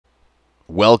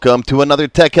Welcome to another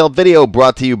Tech Help video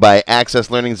brought to you by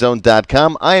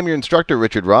AccessLearningZone.com. I am your instructor,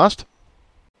 Richard Rost.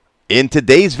 In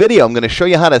today's video, I'm going to show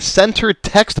you how to center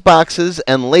text boxes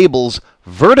and labels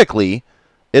vertically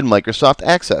in Microsoft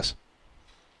Access.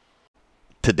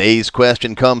 Today's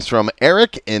question comes from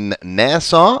Eric in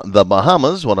Nassau, the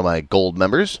Bahamas, one of my gold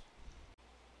members.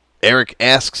 Eric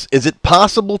asks, is it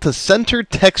possible to center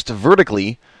text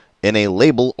vertically in a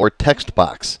label or text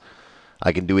box?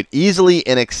 I can do it easily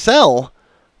in Excel,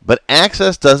 but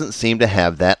Access doesn't seem to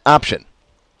have that option.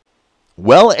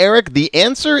 Well, Eric, the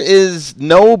answer is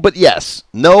no, but yes.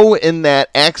 No, in that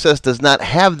Access does not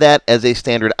have that as a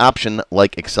standard option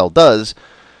like Excel does.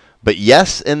 But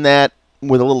yes, in that,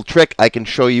 with a little trick, I can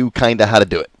show you kind of how to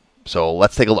do it. So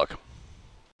let's take a look.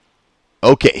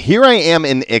 Okay, here I am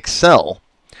in Excel.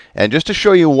 And just to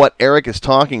show you what Eric is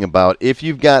talking about, if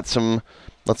you've got some,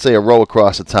 let's say a row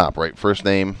across the top, right? First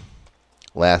name,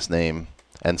 last name,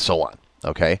 and so on.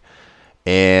 Okay,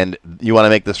 and you want to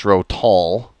make this row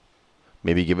tall,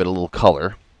 maybe give it a little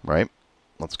color, right?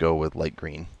 Let's go with light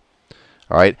green.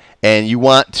 All right, and you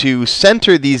want to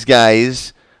center these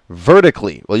guys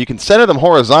vertically. Well, you can center them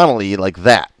horizontally like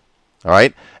that. All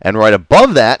right, and right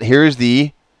above that, here's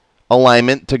the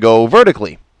alignment to go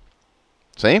vertically.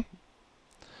 See?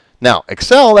 Now,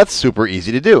 Excel, that's super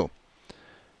easy to do.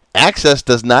 Access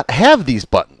does not have these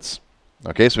buttons.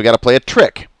 Okay, so we got to play a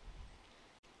trick.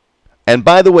 And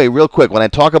by the way, real quick, when I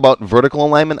talk about vertical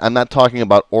alignment, I'm not talking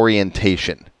about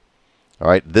orientation. All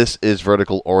right, this is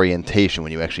vertical orientation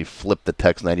when you actually flip the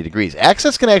text 90 degrees.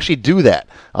 Access can actually do that.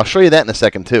 I'll show you that in a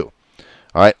second too.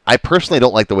 All right, I personally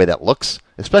don't like the way that looks,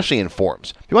 especially in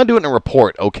forms. If you want to do it in a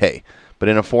report, okay, but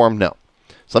in a form, no.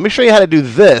 So let me show you how to do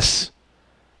this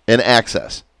in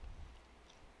Access.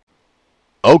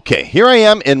 Okay, here I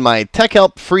am in my Tech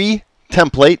Help free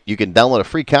template. You can download a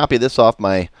free copy of this off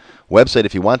my website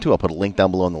if you want to. I'll put a link down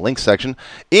below in the links section.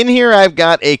 In here, I've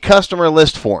got a customer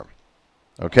list form.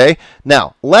 Okay,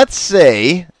 now let's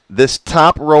say this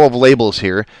top row of labels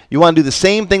here, you want to do the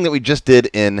same thing that we just did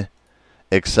in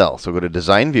Excel. So go to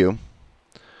Design View.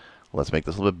 Let's make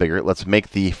this a little bit bigger. Let's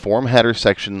make the form header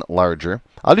section larger.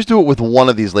 I'll just do it with one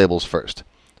of these labels first.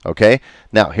 Okay,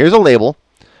 now here's a label.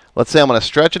 Let's say I'm going to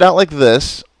stretch it out like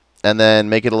this and then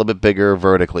make it a little bit bigger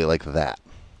vertically like that.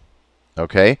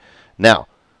 Okay, now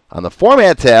on the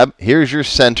Format tab, here's your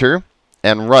center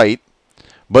and right,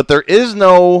 but there is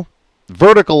no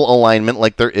vertical alignment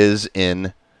like there is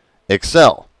in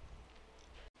Excel.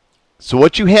 So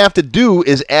what you have to do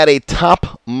is add a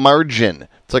top margin.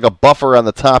 It's like a buffer on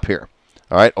the top here.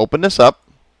 All right, open this up,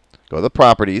 go to the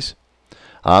Properties.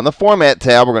 On the Format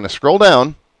tab, we're going to scroll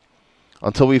down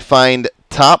until we find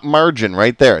top margin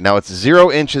right there. Now it's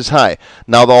 0 inches high.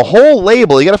 Now the whole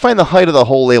label, you got to find the height of the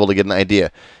whole label to get an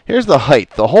idea. Here's the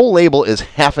height. The whole label is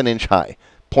 ½ an inch high,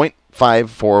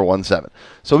 0.5417.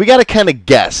 So we got to kind of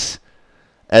guess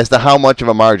as to how much of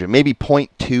a margin. Maybe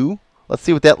 0.2. Let's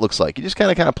see what that looks like. You just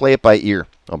kind of play it by ear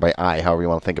or by eye, however you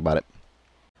want to think about it.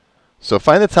 So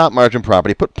find the top margin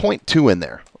property, put 0.2 in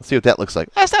there. Let's see what that looks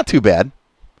like. That's not too bad.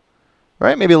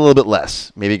 Right? Maybe a little bit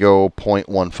less. Maybe go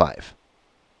 0.15.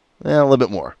 A little bit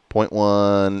more,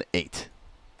 0.18.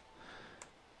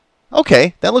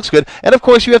 Okay, that looks good. And of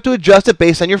course, you have to adjust it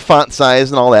based on your font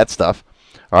size and all that stuff.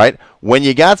 All right, when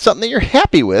you got something that you're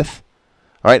happy with,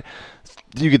 all right,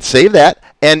 you could save that.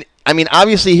 And I mean,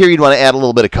 obviously here you'd want to add a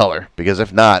little bit of color, because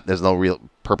if not, there's no real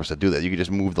purpose to do that. You could just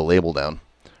move the label down.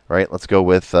 All right, let's go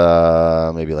with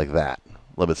maybe like that, a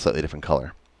little bit slightly different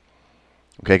color.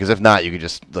 Okay, because if not, you could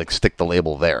just like stick the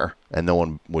label there, and no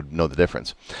one would know the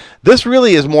difference. This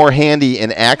really is more handy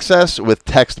in Access with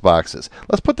text boxes.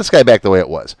 Let's put this guy back the way it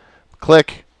was.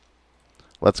 Click.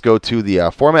 Let's go to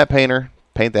the Format Painter.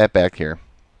 Paint that back here.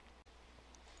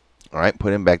 All right,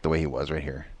 put him back the way he was right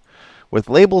here. With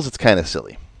labels, it's kind of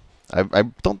silly. I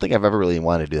don't think I've ever really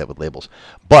wanted to do that with labels.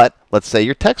 But let's say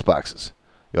your text boxes.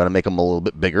 You want to make them a little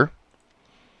bit bigger.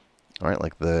 All right,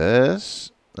 like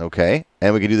this. Okay,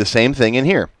 and we can do the same thing in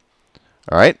here.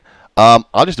 All right,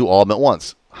 I'll just do all of them at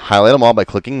once. Highlight them all by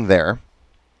clicking there.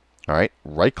 All right,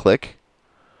 right-click,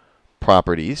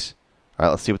 Properties. All right,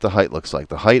 let's see what the height looks like.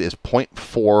 The height is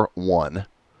 0.41.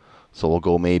 So we'll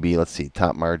go maybe, let's see,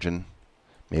 top margin.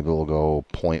 Maybe we'll go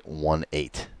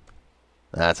 0.18.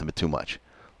 That's a bit too much.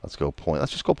 Let's just go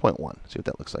 0.1. See what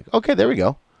that looks like. Okay, there we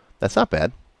go. That's not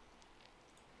bad.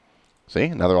 See,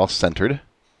 now they're all centered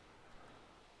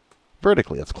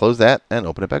vertically. Let's close that and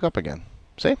open it back up again.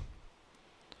 See?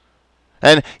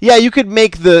 And yeah, you could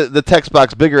make the text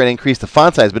box bigger and increase the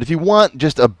font size, but if you want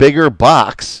just a bigger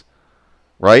box,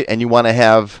 right, and you want to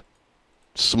have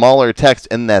smaller text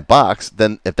in that box,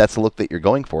 then if that's the look that you're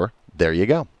going for, there you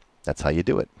go. That's how you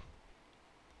do it.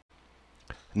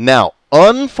 Now,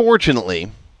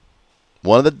 unfortunately,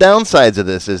 one of the downsides of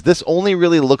this only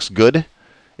really looks good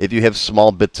if you have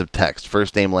small bits of text,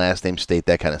 first name, last name, state,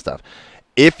 that kind of stuff.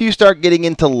 If you start getting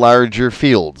into larger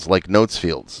fields, like notes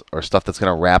fields, or stuff that's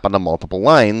going to wrap onto multiple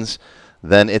lines,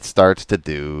 then it starts to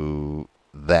do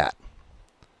that.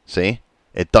 See?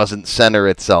 It doesn't center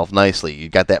itself nicely. You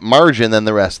got that margin, then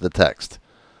the rest of the text.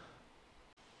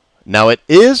 Now, it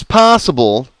is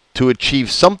possible to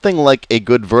achieve something like a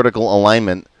good vertical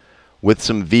alignment with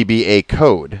some VBA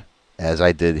code, as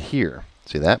I did here.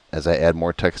 See that? As I add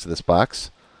more text to this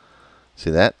box.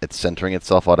 See that? It's centering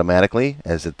itself automatically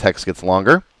as the text gets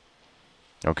longer.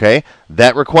 Okay?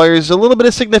 That requires a little bit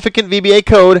of significant VBA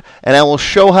code, and I will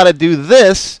show how to do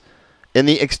this in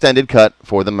the extended cut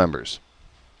for the members.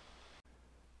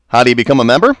 How do you become a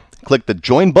member? Click the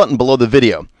Join button below the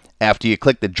video. After you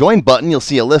click the Join button, you'll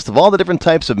see a list of all the different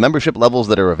types of membership levels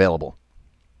that are available.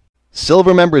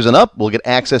 Silver members and up will get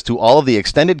access to all of the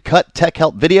extended cut tech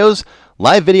help videos,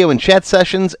 live video and chat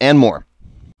sessions, and more.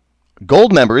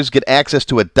 Gold members get access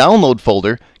to a download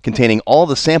folder containing all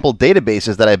the sample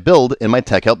databases that I build in my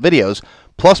tech help videos,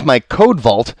 plus my code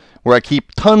vault where I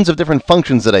keep tons of different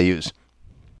functions that I use.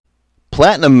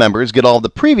 Platinum members get all the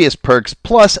previous perks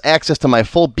plus access to my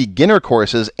full beginner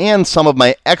courses and some of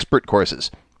my expert courses.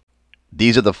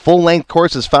 These are the full-length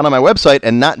courses found on my website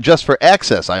and not just for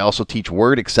access. I also teach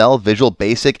Word, Excel, Visual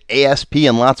Basic, ASP,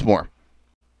 and lots more.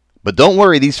 But don't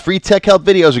worry, these free tech help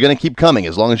videos are going to keep coming.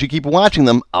 As long as you keep watching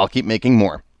them, I'll keep making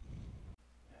more.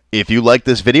 If you like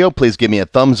this video, please give me a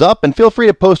thumbs up and feel free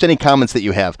to post any comments that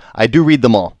you have. I do read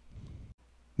them all.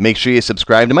 Make sure you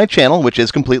subscribe to my channel, which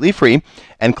is completely free,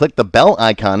 and click the bell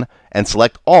icon and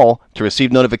select all to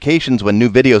receive notifications when new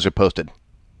videos are posted.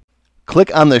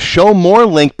 Click on the Show More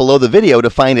link below the video to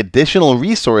find additional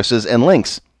resources and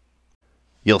links.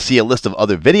 You'll see a list of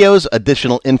other videos,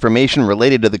 additional information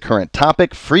related to the current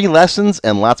topic, free lessons,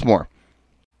 and lots more.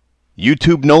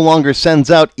 YouTube no longer sends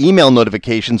out email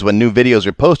notifications when new videos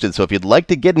are posted, so if you'd like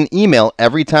to get an email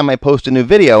every time I post a new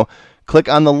video, click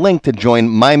on the link to join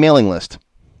my mailing list.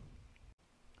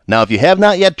 Now, if you have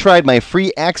not yet tried my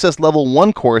free Access Level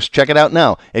 1 course, check it out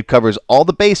now. It covers all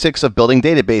the basics of building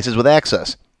databases with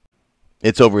Access.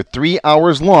 It's over 3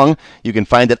 hours long. You can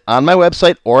find it on my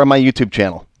website or on my YouTube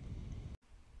channel.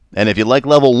 And if you like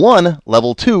Level 1,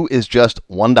 Level 2 is just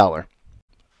 $1.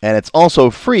 And it's also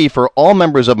free for all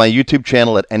members of my YouTube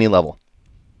channel at any level.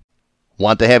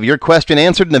 Want to have your question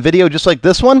answered in a video just like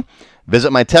this one?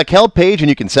 Visit my Tech Help page and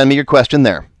you can send me your question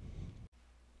there.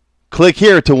 Click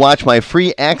here to watch my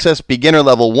free Access Beginner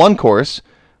Level 1 course,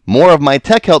 more of my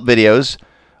Tech Help videos,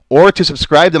 or to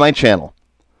subscribe to my channel.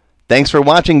 Thanks for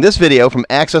watching this video from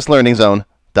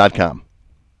AccessLearningZone.com.